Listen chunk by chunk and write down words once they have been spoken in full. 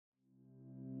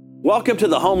Welcome to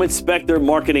the Home Inspector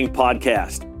Marketing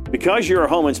Podcast. Because you're a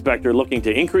home inspector looking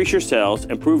to increase your sales,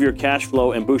 improve your cash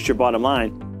flow, and boost your bottom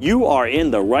line, you are in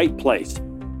the right place.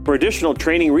 For additional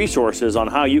training resources on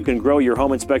how you can grow your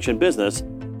home inspection business,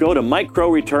 go to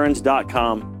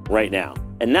microreturns.com right now.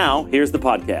 And now, here's the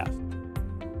podcast.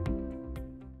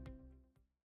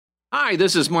 Hi,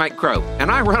 this is Mike Crow, and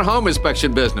I run a home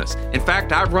inspection business. In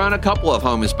fact, I've run a couple of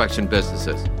home inspection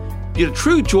businesses. The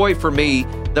true joy for me,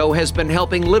 though, has been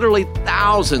helping literally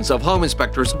thousands of home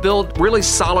inspectors build really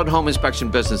solid home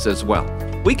inspection businesses as well.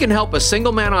 We can help a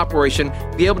single-man operation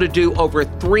be able to do over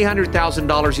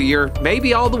 $300,000 a year,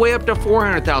 maybe all the way up to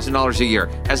 $400,000 a year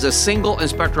as a single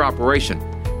inspector operation.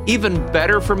 Even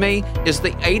better for me is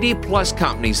the 80-plus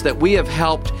companies that we have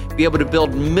helped be able to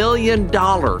build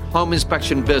million-dollar home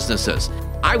inspection businesses.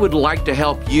 I would like to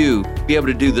help you be able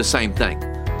to do the same thing.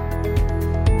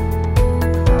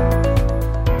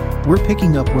 We're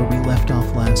picking up where we left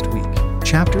off last week,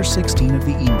 Chapter 16 of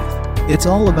the E-Myth. It's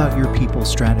all about your people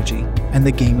strategy and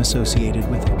the game associated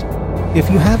with it. If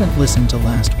you haven't listened to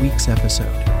last week's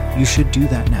episode, you should do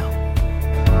that now.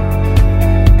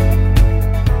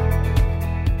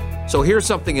 So here's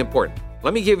something important.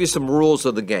 Let me give you some rules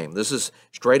of the game. This is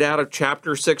straight out of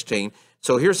Chapter 16.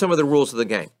 So here's some of the rules of the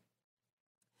game.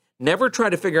 Never try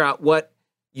to figure out what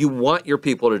you want your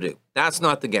people to do. That's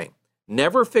not the game.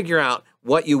 Never figure out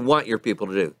what you want your people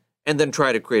to do and then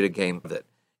try to create a game of it.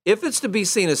 If it's to be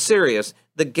seen as serious,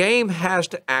 the game has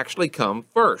to actually come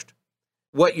first.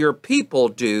 What your people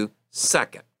do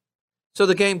second. So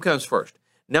the game comes first.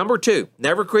 Number two,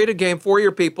 never create a game for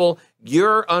your people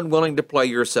you're unwilling to play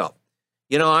yourself.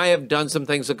 You know, I have done some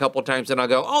things a couple times and I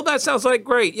go, oh, that sounds like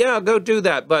great. Yeah, go do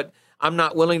that. But I'm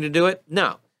not willing to do it.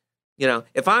 No. You know,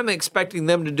 if I'm expecting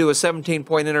them to do a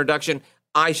 17-point introduction,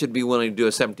 I should be willing to do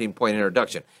a 17-point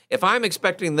introduction. If I'm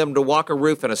expecting them to walk a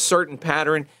roof in a certain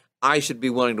pattern, I should be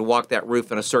willing to walk that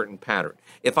roof in a certain pattern.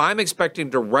 If I'm expecting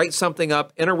to write something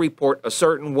up in a report a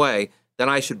certain way, then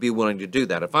I should be willing to do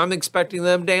that. If I'm expecting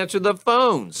them to answer the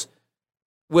phones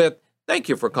with, thank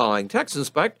you for calling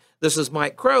TexInspect, this is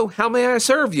Mike Crow, how may I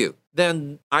serve you?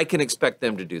 Then I can expect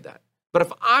them to do that. But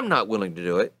if I'm not willing to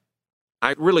do it,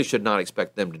 I really should not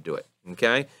expect them to do it,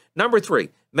 okay? Number three,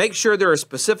 make sure there are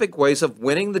specific ways of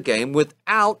winning the game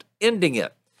without ending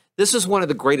it. This is one of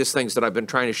the greatest things that I've been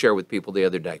trying to share with people the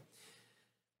other day.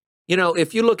 You know,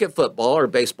 if you look at football or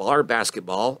baseball or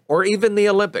basketball or even the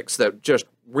Olympics that just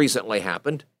recently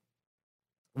happened,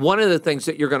 one of the things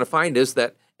that you're going to find is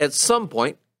that at some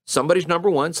point, somebody's number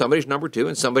one, somebody's number two,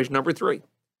 and somebody's number three.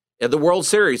 In the World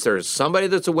Series, there's somebody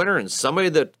that's a winner and somebody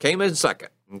that came in second,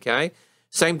 okay?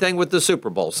 Same thing with the Super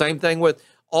Bowl. Same thing with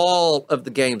all of the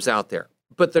games out there.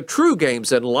 But the true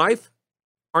games in life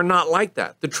are not like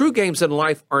that. The true games in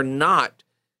life are not,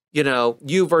 you know,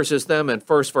 you versus them and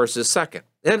first versus second.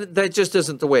 That just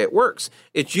isn't the way it works.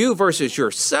 It's you versus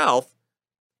yourself,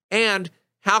 and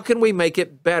how can we make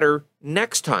it better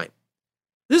next time?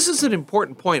 This is an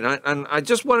important point, and I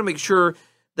just want to make sure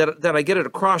that I get it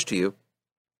across to you.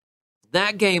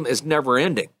 That game is never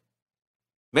ending.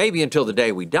 Maybe until the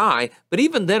day we die, but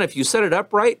even then, if you set it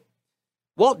up right,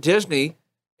 Walt Disney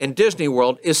and Disney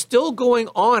World is still going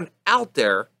on out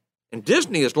there, and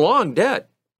Disney is long dead.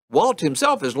 Walt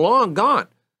himself is long gone,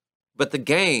 but the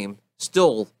game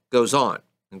still goes on,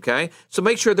 okay? So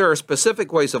make sure there are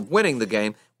specific ways of winning the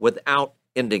game without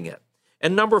ending it.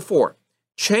 And number four,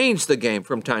 change the game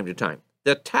from time to time.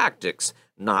 The tactics,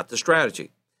 not the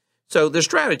strategy. So the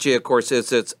strategy, of course,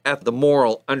 is it's at the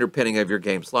moral underpinning of your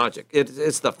game's logic.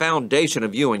 It's the foundation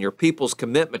of you and your people's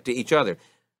commitment to each other.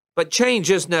 But change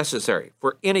is necessary,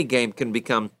 for any game can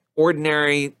become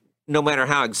ordinary, no matter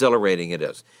how exhilarating it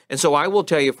is. And so I will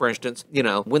tell you, for instance, you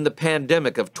know, when the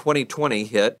pandemic of 2020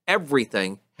 hit,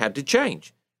 everything had to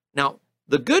change. Now,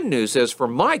 the good news is for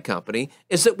my company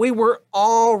is that we were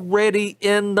already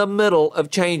in the middle of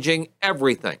changing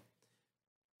everything.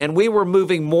 And we were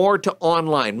moving more to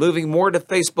online, moving more to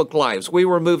Facebook Lives. We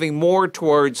were moving more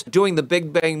towards doing the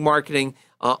big bang marketing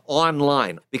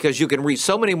online, because you can reach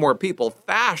so many more people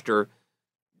faster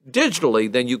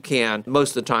digitally than you can most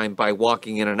of the time by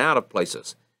walking in and out of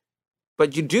places.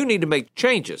 But you do need to make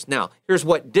changes. Now, here's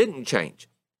what didn't change.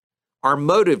 Our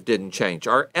motive didn't change.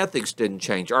 Our ethics didn't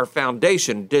change. Our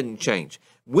foundation didn't change.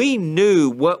 We knew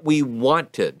what we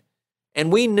wanted,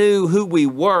 and we knew who we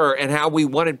were and how we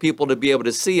wanted people to be able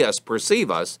to see us,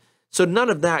 perceive us. So none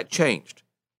of that changed.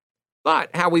 But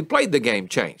how we played the game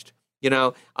changed. You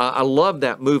know, I love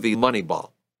that movie,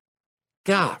 Moneyball.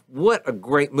 God, what a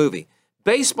great movie.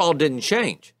 Baseball didn't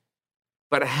change,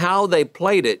 but how they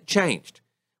played it changed.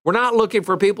 We're not looking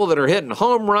for people that are hitting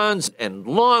home runs and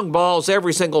long balls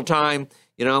every single time,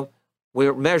 You know,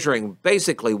 we're measuring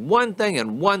basically one thing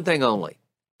and one thing only.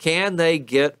 Can they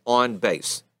get on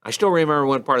base? I still remember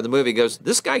one part of the movie goes,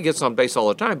 this guy gets on base all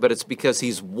the time, but it's because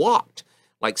he's walked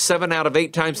like 7 out of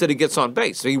 8 times that he gets on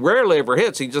base. So he rarely ever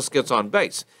hits, he just gets on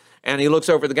base. And he looks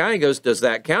over at the guy and he goes, does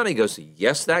that count? He goes,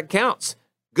 yes, that counts.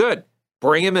 Good,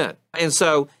 bring him in. And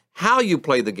so how you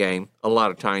play the game a lot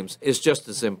of times is just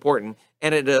as important,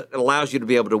 and it allows you to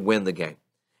be able to win the game.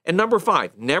 And number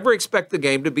 5, never expect the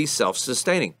game to be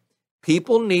self-sustaining.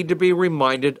 People need to be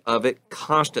reminded of it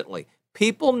constantly.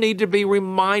 People need to be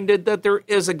reminded that there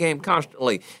is a game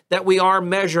constantly, that we are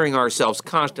measuring ourselves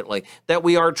constantly, that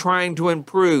we are trying to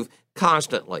improve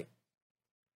constantly.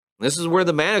 This is where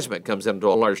the management comes into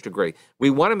a large degree.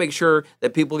 We want to make sure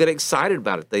that people get excited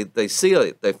about it. They see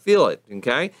it, they feel it,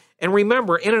 okay? And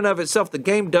remember, in and of itself, the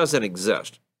game doesn't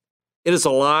exist. It is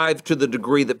alive to the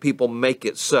degree that people make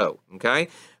it so, okay?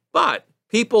 But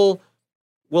people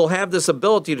will have this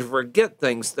ability to forget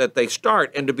things that they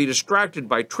start and to be distracted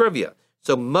by trivia.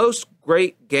 So most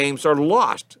great games are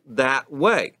lost that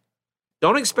way.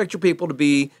 Don't expect your people to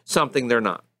be something they're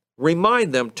not.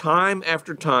 Remind them time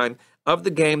after time of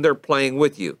the game they're playing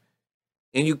with you.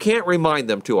 And you can't remind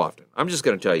them too often. I'm just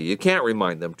going to tell you, you can't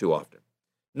remind them too often.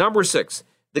 Number 6,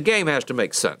 the game has to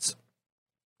make sense.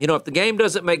 You know, if the game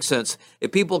doesn't make sense,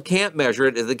 if people can't measure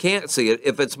it, if they can't see it,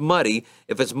 if it's muddy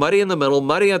in the middle,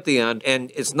 muddy at the end,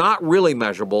 and it's not really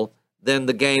measurable, then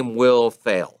the game will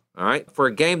fail. All right? For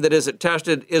a game that isn't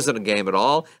tested, isn't a game at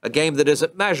all. A game that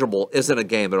isn't measurable isn't a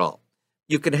game at all.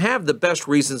 You can have the best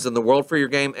reasons in the world for your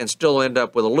game and still end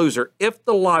up with a loser if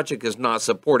the logic is not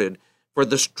supported for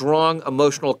the strong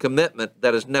emotional commitment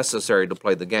that is necessary to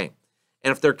play the game.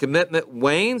 And if their commitment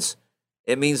wanes,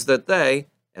 it means that they,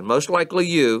 and most likely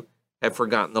you, have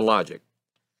forgotten the logic.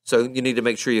 So you need to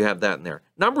make sure you have that in there.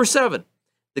 Number 7,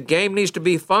 the game needs to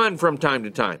be fun from time to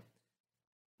time.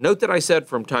 Note that I said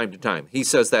from time to time. He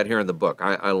says that here in the book.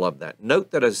 I love that.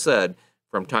 Note that I said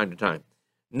from time to time.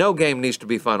 No game needs to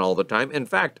be fun all the time. In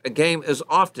fact, a game is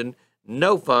often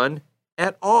no fun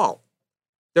at all.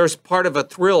 There's part of a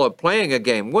thrill of playing a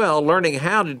game well. Learning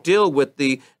how to deal with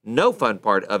the no fun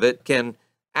part of it can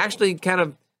actually kind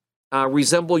of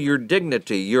resemble your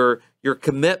dignity, your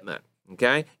commitment,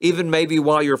 okay? Even maybe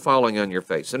while you're falling on your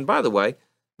face. And by the way,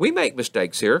 we make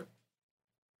mistakes here.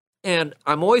 And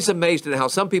I'm always amazed at how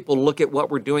some people look at what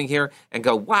we're doing here and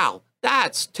go, wow,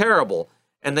 that's terrible.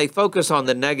 And they focus on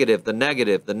the negative, the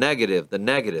negative, the negative, the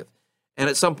negative. And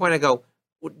at some point I go,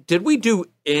 did we do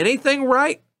anything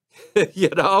right? You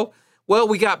know, well,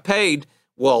 we got paid.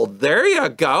 Well, there you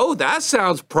go. That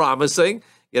sounds promising,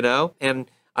 you know.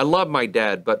 And I love my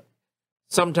dad, but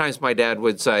sometimes my dad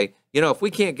would say, you know, if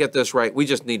we can't get this right, we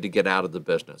just need to get out of the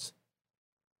business.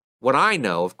 What I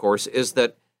know, of course, is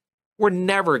that we're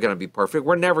never going to be perfect.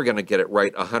 We're never going to get it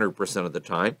right 100% of the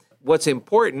time. What's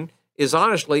important is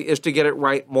honestly is to get it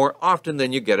right more often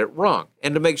than you get it wrong,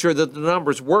 and to make sure that the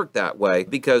numbers work that way,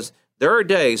 because there are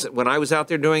days when I was out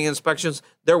there doing inspections,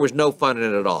 there was no fun in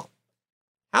it at all.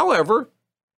 However,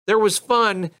 there was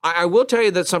fun. I will tell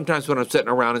you that sometimes when I'm sitting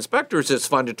around inspectors, it's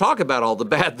fun to talk about all the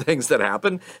bad things that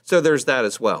happen, so there's that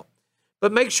as well.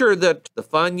 But make sure that the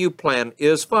fun you plan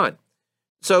is fun.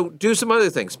 So do some other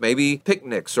things, maybe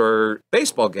picnics or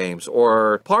baseball games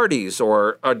or parties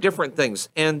or different things,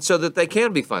 and so that they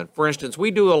can be fun. For instance,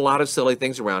 we do a lot of silly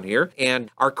things around here,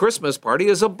 and our Christmas party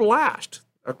is a blast.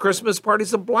 A Christmas party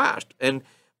is a blast, and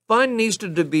fun needs to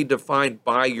be defined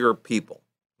by your people,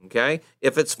 okay?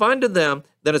 If it's fun to them,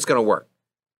 then it's going to work.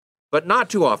 But not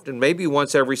too often, maybe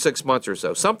once every 6 months or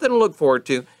so. Something to look forward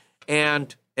to,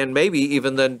 and maybe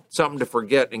even then something to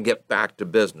forget and get back to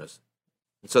business,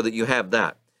 so that you have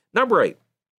that. Number 8,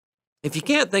 if you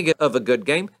can't think of a good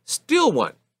game, steal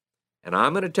one. And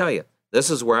I'm going to tell you, this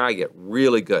is where I get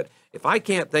really good. If I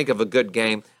can't think of a good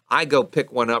game, I go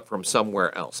pick one up from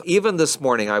somewhere else. Even this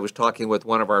morning, I was talking with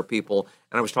one of our people,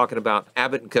 and I was talking about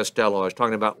Abbott and Costello. I was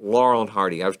talking about Laurel and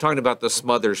Hardy. I was talking about the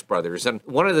Smothers Brothers. And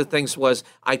one of the things was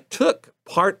I took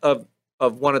part of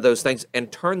one of those things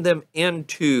and turned them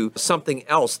into something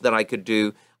else that I could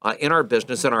do in our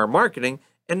business and our marketing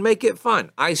and make it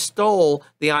fun. I stole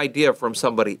the idea from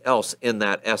somebody else in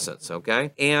that essence,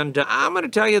 okay? And I'm going to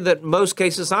tell you that in most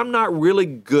cases, I'm not really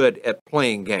good at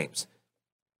playing games.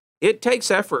 It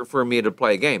takes effort for me to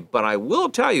play a game, but I will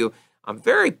tell you, I'm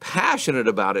very passionate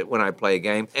about it when I play a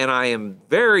game, and I am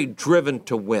very driven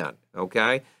to win,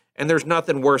 okay? And there's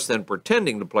nothing worse than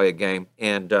pretending to play a game,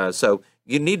 and so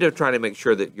you need to try to make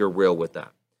sure that you're real with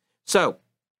that. So,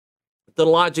 the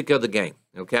logic of the game,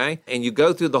 okay? And you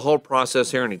go through the whole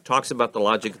process here, and he talks about the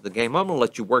logic of the game. I'm going to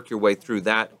let you work your way through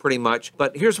that pretty much,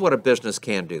 but here's what a business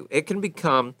can do. It can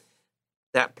become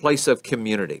that place of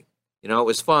community. You know, it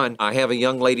was fun. I have a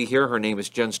young lady here. Her name is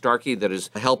Jen Starkey that is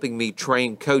helping me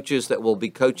train coaches that will be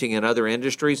coaching in other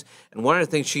industries. And one of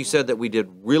the things she said that we did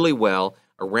really well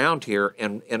around here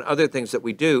and other things that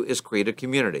we do is create a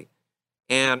community.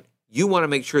 And you want to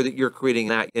make sure that you're creating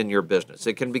that in your business.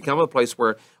 It can become a place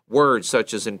where words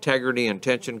such as integrity,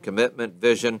 intention, commitment,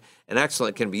 vision, and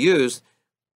excellence can be used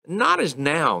not as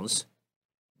nouns,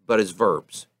 but as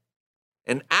verbs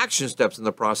and action steps in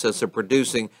the process of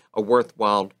producing a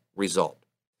worthwhile result.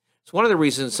 It's one of the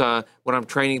reasons when I'm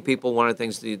training people, one of the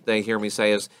things that they hear me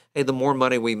say is, hey, the more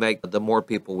money we make, the more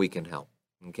people we can help,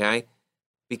 okay?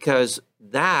 Because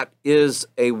that is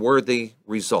a worthy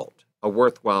result, a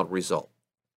worthwhile result.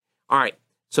 All right,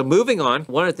 so moving on,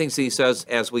 one of the things he says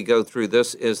as we go through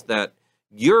this is that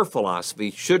your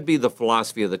philosophy should be the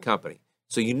philosophy of the company.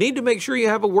 So you need to make sure you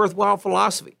have a worthwhile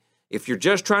philosophy. If you're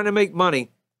just trying to make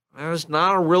money, that's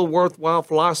not a real worthwhile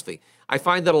philosophy. I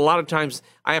find that a lot of times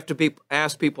I have to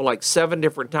ask people like 7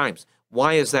 different times,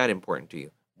 why is that important to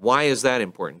you? Why is that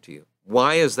important to you?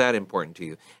 Why is that important to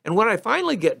you? And what I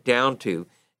finally get down to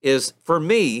is, for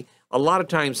me, a lot of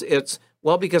times it's,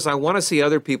 well, because I want to see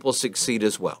other people succeed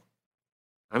as well.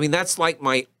 I mean, that's like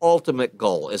my ultimate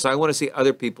goal, is I want to see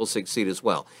other people succeed as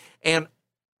well. And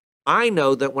I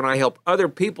know that when I help other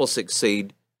people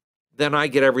succeed, then I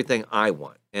get everything I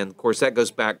want. And of course, that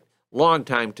goes back a long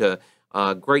time to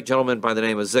a great gentleman by the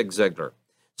name of Zig Ziglar.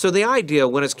 So the idea,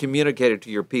 when it's communicated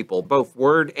to your people, both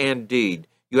word and deed,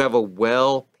 you have a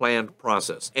well-planned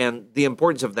process. And the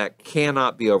importance of that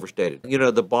cannot be overstated. You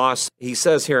know, the boss, he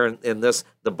says here in this,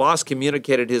 the boss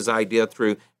communicated his idea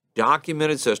through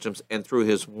documented systems and through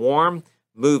his warm,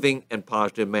 moving, and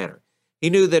positive manner. He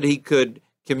knew that he could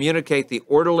communicate the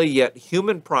orderly yet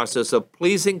human process of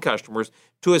pleasing customers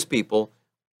to his people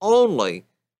only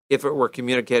if it were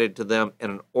communicated to them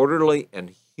in an orderly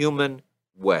and human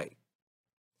way.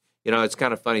 You know, it's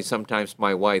kind of funny. Sometimes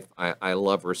my wife, I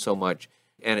love her so much,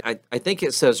 and I think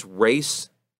it says race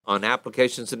on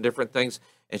applications and different things,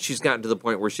 and she's gotten to the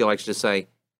point where she likes to say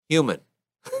human.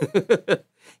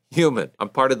 Human. I'm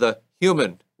part of the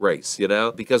human race, you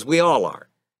know, because we all are.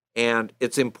 And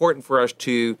it's important for us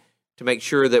to make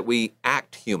sure that we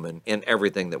act human in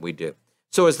everything that we do.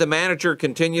 So as the manager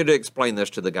continued to explain this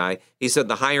to the guy, he said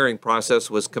the hiring process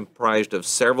was comprised of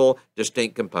several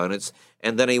distinct components.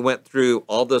 And then he went through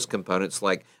all those components,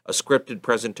 like a scripted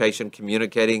presentation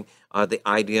communicating the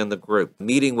idea in the group,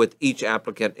 meeting with each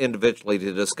applicant individually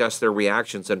to discuss their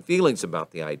reactions and feelings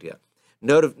about the idea.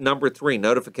 Number 3,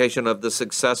 notification of the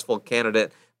successful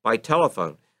candidate by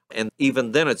telephone. And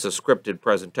even then, it's a scripted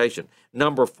presentation.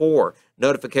 Number 4,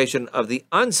 notification of the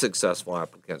unsuccessful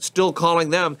applicant, still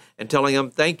calling them and telling them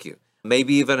thank you.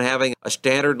 Maybe even having a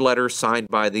standard letter signed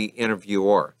by the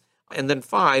interviewer. And then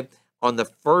 5, on the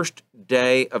first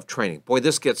day of training. Boy,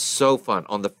 this gets so fun.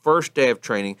 On the first day of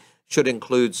training should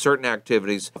include certain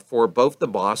activities for both the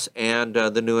boss and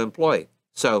the new employee.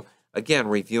 So, again,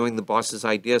 reviewing the boss's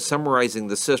idea, summarizing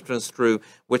the systems through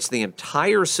which the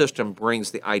entire system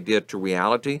brings the idea to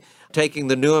reality, taking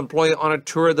the new employee on a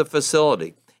tour of the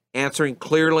facility, answering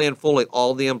clearly and fully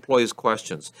all the employee's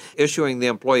questions, issuing the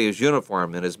employee his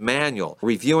uniform and his manual,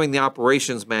 reviewing the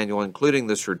operations manual, including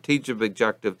the strategic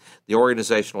objective, the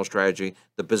organizational strategy,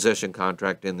 the position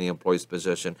contract in the employee's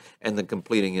position, and then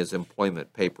completing his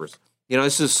employment papers. You know,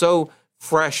 this is so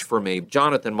fresh for me.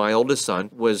 Jonathan, my oldest son,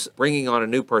 was bringing on a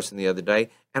new person the other day,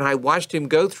 and I watched him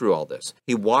go through all this.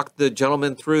 He walked the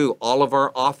gentleman through all of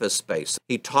our office space.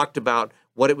 He talked about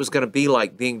what it was going to be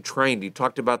like being trained. He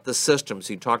talked about the systems.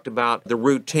 He talked about the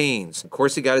routines. Of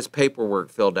course, he got his paperwork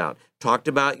filled out. Talked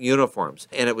about uniforms.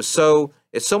 And it's so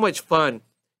much fun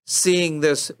seeing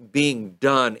this being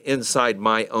done inside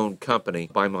my own company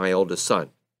by my oldest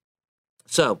son.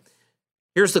 So,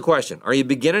 here's the question. Are you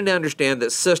beginning to understand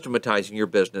that systematizing your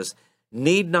business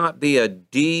need not be a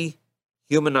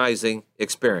dehumanizing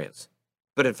experience,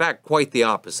 but in fact, quite the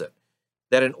opposite?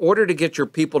 That in order to get your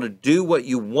people to do what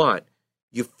you want,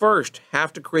 you first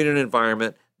have to create an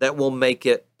environment that will make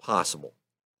it possible.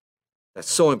 That's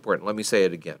so important. Let me say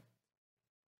it again.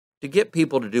 To get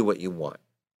people to do what you want,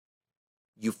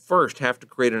 you first have to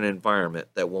create an environment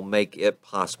that will make it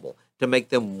possible, to make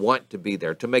them want to be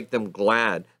there, to make them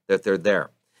glad that they're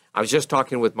there. I was just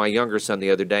talking with my younger son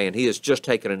the other day, and he has just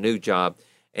taken a new job,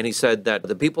 and he said that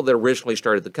the people that originally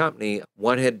started the company,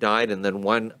 one had died and then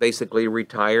one basically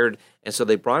retired, and so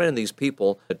they brought in these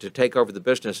people to take over the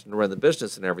business and run the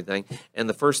business and everything, and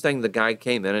the first thing the guy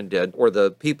came in and did, or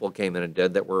the people came in and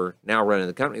did that were now running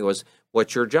the company was,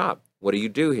 what's your job? What do you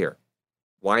do here?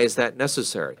 Why is that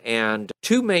necessary? And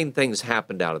two main things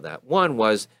happened out of that. One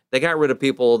was they got rid of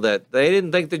people that they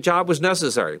didn't think the job was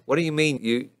necessary. What do you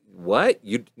mean?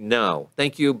 No,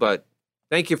 thank you, but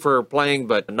thank you for playing,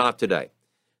 but not today.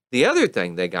 The other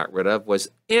thing they got rid of was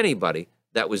anybody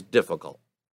that was difficult.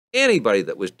 Anybody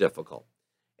that was difficult.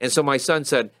 And so my son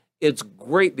said, it's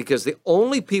great because the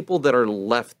only people that are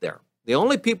left there, the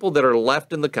only people that are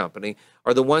left in the company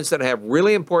are the ones that have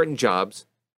really important jobs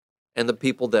and the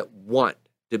people that want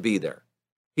to be there.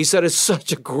 He said it's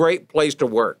such a great place to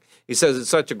work. He says it's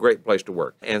such a great place to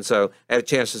work. And so I had a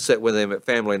chance to sit with him at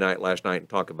family night last night and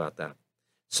talk about that.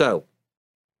 So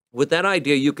with that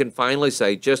idea, you can finally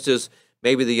say, just as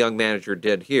maybe the young manager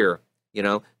did here,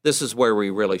 this is where we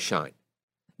really shine.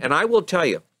 And I will tell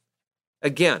you,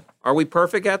 again, are we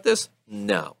perfect at this?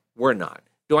 No, we're not.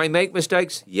 Do I make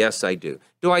mistakes? Yes, I do.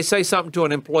 Do I say something to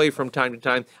an employee from time to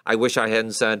time I wish I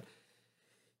hadn't said?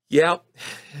 Yeah,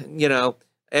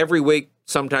 every week,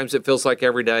 sometimes it feels like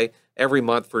every day, every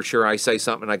month for sure, I say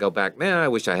something and I go back, man, I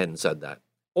wish I hadn't said that.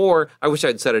 Or I wish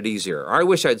I'd said it easier, or I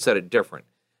wish I'd said it different.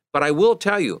 But I will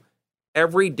tell you,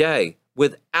 every day,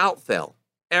 without fail,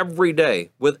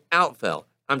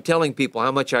 I'm telling people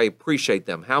how much I appreciate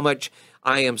them, how much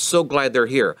I am so glad they're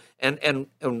here, and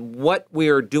what we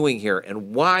are doing here,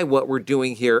 and why what we're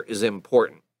doing here is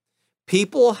important.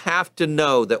 People have to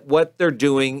know that what they're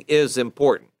doing is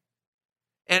important.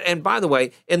 And by the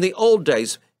way, in the old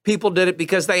days, people did it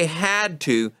because they had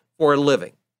to for a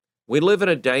living. We live in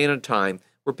a day and a time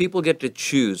where people get to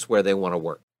choose where they want to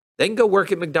work. They can go work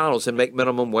at McDonald's and make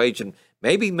minimum wage and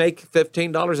maybe make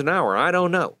 $15 an hour. I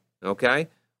don't know, okay?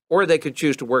 Or they could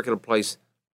choose to work at a place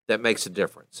that makes a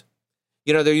difference.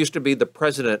 There used to be the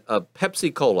president of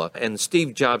Pepsi Cola, and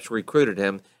Steve Jobs recruited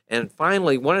him. And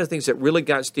finally, one of the things that really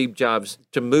got Steve Jobs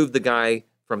to move the guy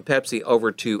from Pepsi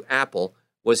over to Apple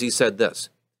was he said this: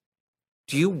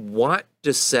 do you want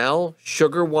to sell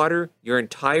sugar water your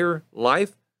entire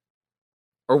life?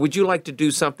 Or would you like to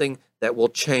do something that will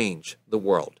change the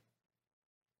world?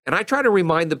 And I try to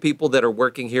remind the people that are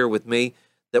working here with me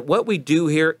that what we do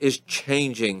here is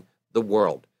changing the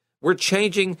world. We're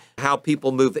changing how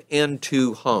people move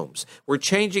into homes. We're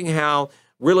changing how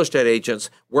real estate agents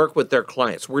work with their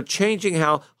clients. We're changing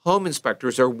how home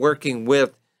inspectors are working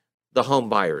with the home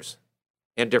buyers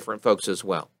and different folks as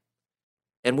well.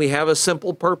 And we have a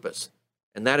simple purpose,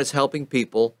 and that is helping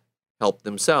people help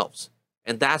themselves.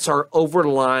 And that's our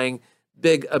overlying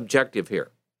big objective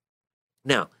here.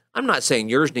 Now, I'm not saying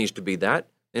yours needs to be that.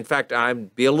 In fact,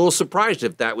 I'd be a little surprised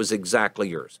if that was exactly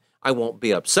yours. I won't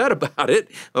be upset about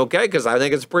it, okay, because I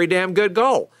think it's a pretty damn good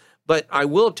goal. But I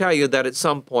will tell you that at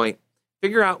some point,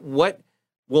 figure out what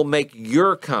will make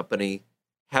your company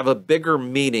have a bigger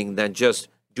meaning than just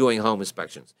doing home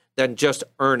inspections, than just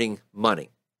earning money.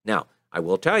 Now, I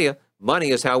will tell you, money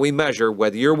is how we measure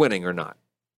whether you're winning or not.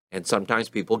 And sometimes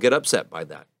people get upset by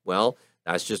that. Well,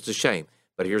 that's just a shame.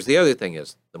 But here's the other thing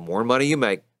is, the more money you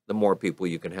make, the more people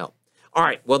you can help. All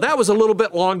right, well, that was a little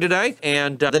bit long today.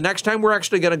 And the next time we're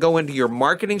actually going to go into your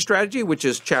marketing strategy, which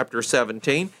is chapter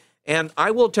 17. And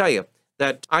I will tell you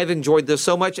that I've enjoyed this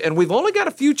so much. And we've only got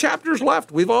a few chapters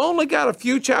left.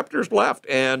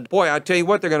 And boy, I tell you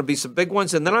what, they're going to be some big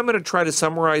ones. And then I'm going to try to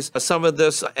summarize some of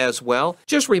this as well.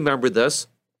 Just remember this.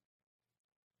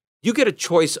 You get a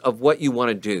choice of what you want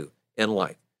to do in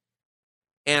life.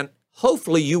 And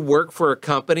hopefully you work for a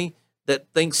company that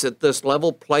thinks at this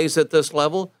level, plays at this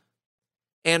level.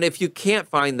 And if you can't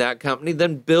find that company,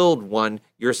 then build one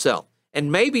yourself.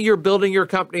 And maybe you're building your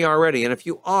company already. And if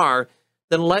you are,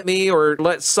 then let me or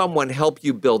let someone help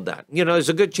you build that. There's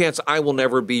a good chance I will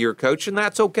never be your coach, and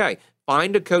that's okay.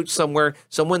 Find a coach somewhere,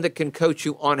 someone that can coach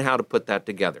you on how to put that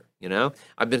together.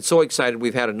 I've been so excited.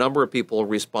 We've had a number of people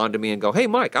respond to me and go, hey,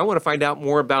 Mike, I want to find out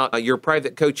more about your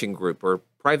private coaching group or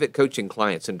private coaching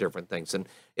clients and different things. And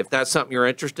if that's something you're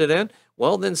interested in,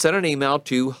 well, then send an email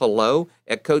to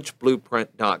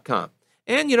hello@coachblueprint.com.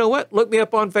 And you know what? Look me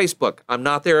up on Facebook. I'm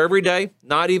not there every day,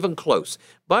 not even close.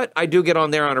 But I do get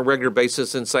on there on a regular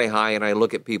basis and say hi, and I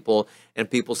look at people, and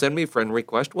people send me a friend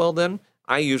request. Well, then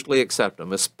I usually accept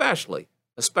them, especially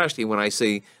when I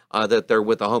see that they're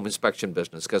with a home inspection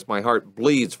business, because my heart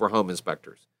bleeds for home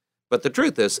inspectors. But the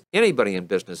truth is, anybody in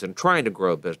business and trying to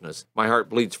grow a business, my heart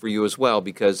bleeds for you as well,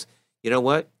 because you know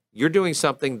what? You're doing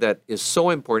something that is so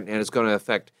important and is going to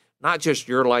affect not just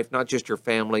your life, not just your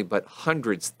family, but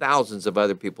hundreds, thousands of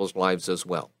other people's lives as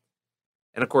well.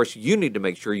 And of course, you need to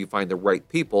make sure you find the right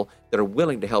people that are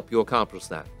willing to help you accomplish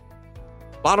that.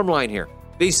 Bottom line here,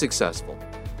 be successful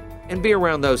and be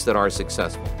around those that are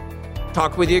successful.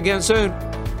 Talk with you again soon.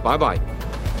 Bye-bye.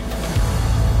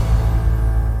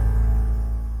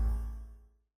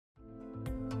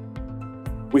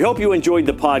 We hope you enjoyed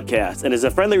the podcast, and as a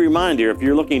friendly reminder, if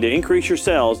you're looking to increase your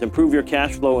sales, improve your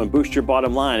cash flow, and boost your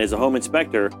bottom line as a home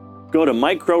inspector, go to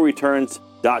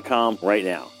microreturns.com right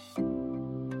now.